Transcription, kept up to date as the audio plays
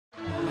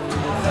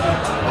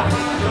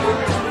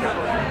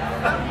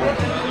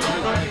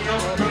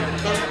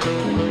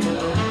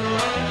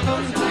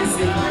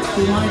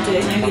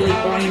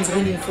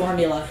winning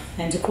formula.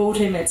 And to quote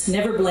him, it's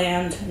never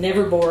bland,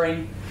 never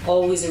boring,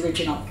 always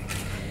original.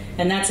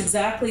 And that's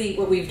exactly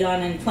what we've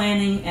done in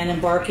planning and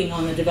embarking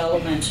on the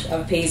development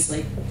of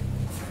Paisley.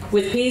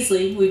 With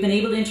Paisley, we've been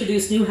able to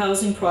introduce new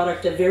housing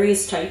product of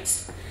various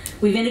types.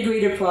 We've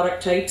integrated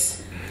product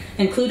types,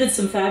 included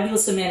some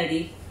fabulous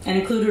amenity, and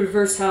included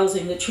reverse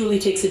housing that truly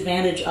takes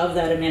advantage of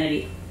that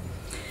amenity.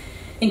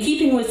 In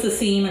keeping with the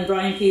theme and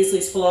Brian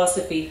Paisley's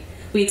philosophy,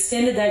 we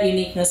extended that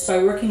uniqueness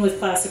by working with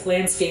Classic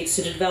Landscapes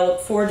to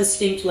develop 4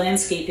 distinct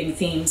landscaping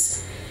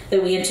themes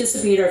that we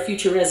anticipate our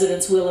future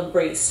residents will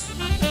embrace.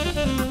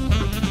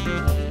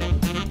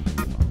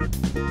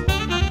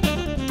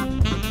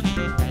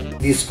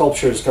 These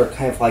sculptures are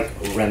kind of like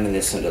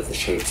reminiscent of the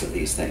shapes of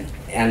these things.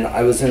 And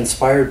I was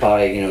inspired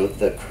by,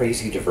 the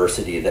crazy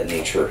diversity that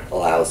nature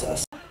allows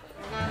us.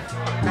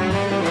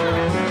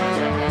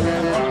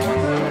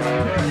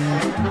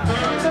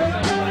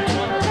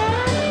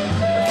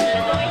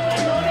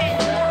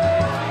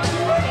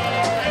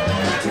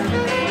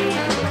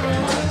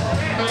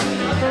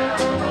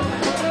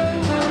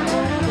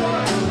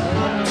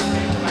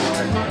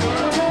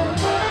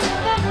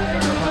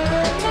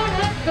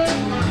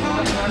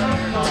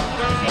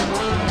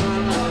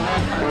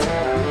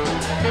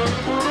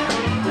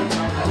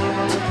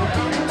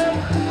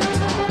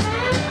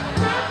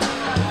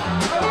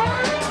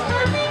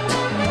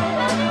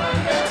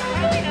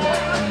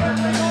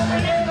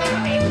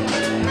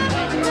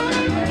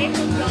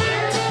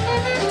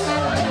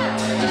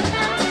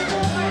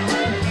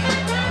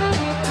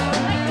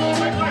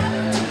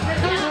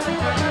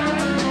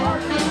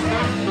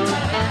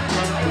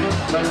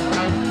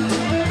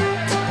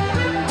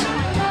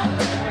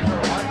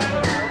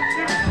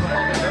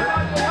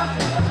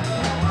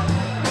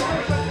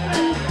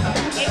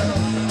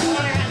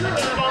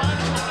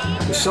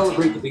 To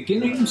celebrate the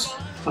beginnings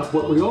of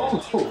what we all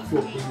hope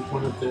will be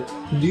one of the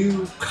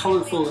new,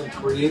 colorful, and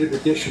creative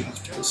additions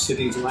to the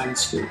city's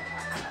landscape.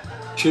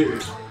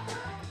 Cheers.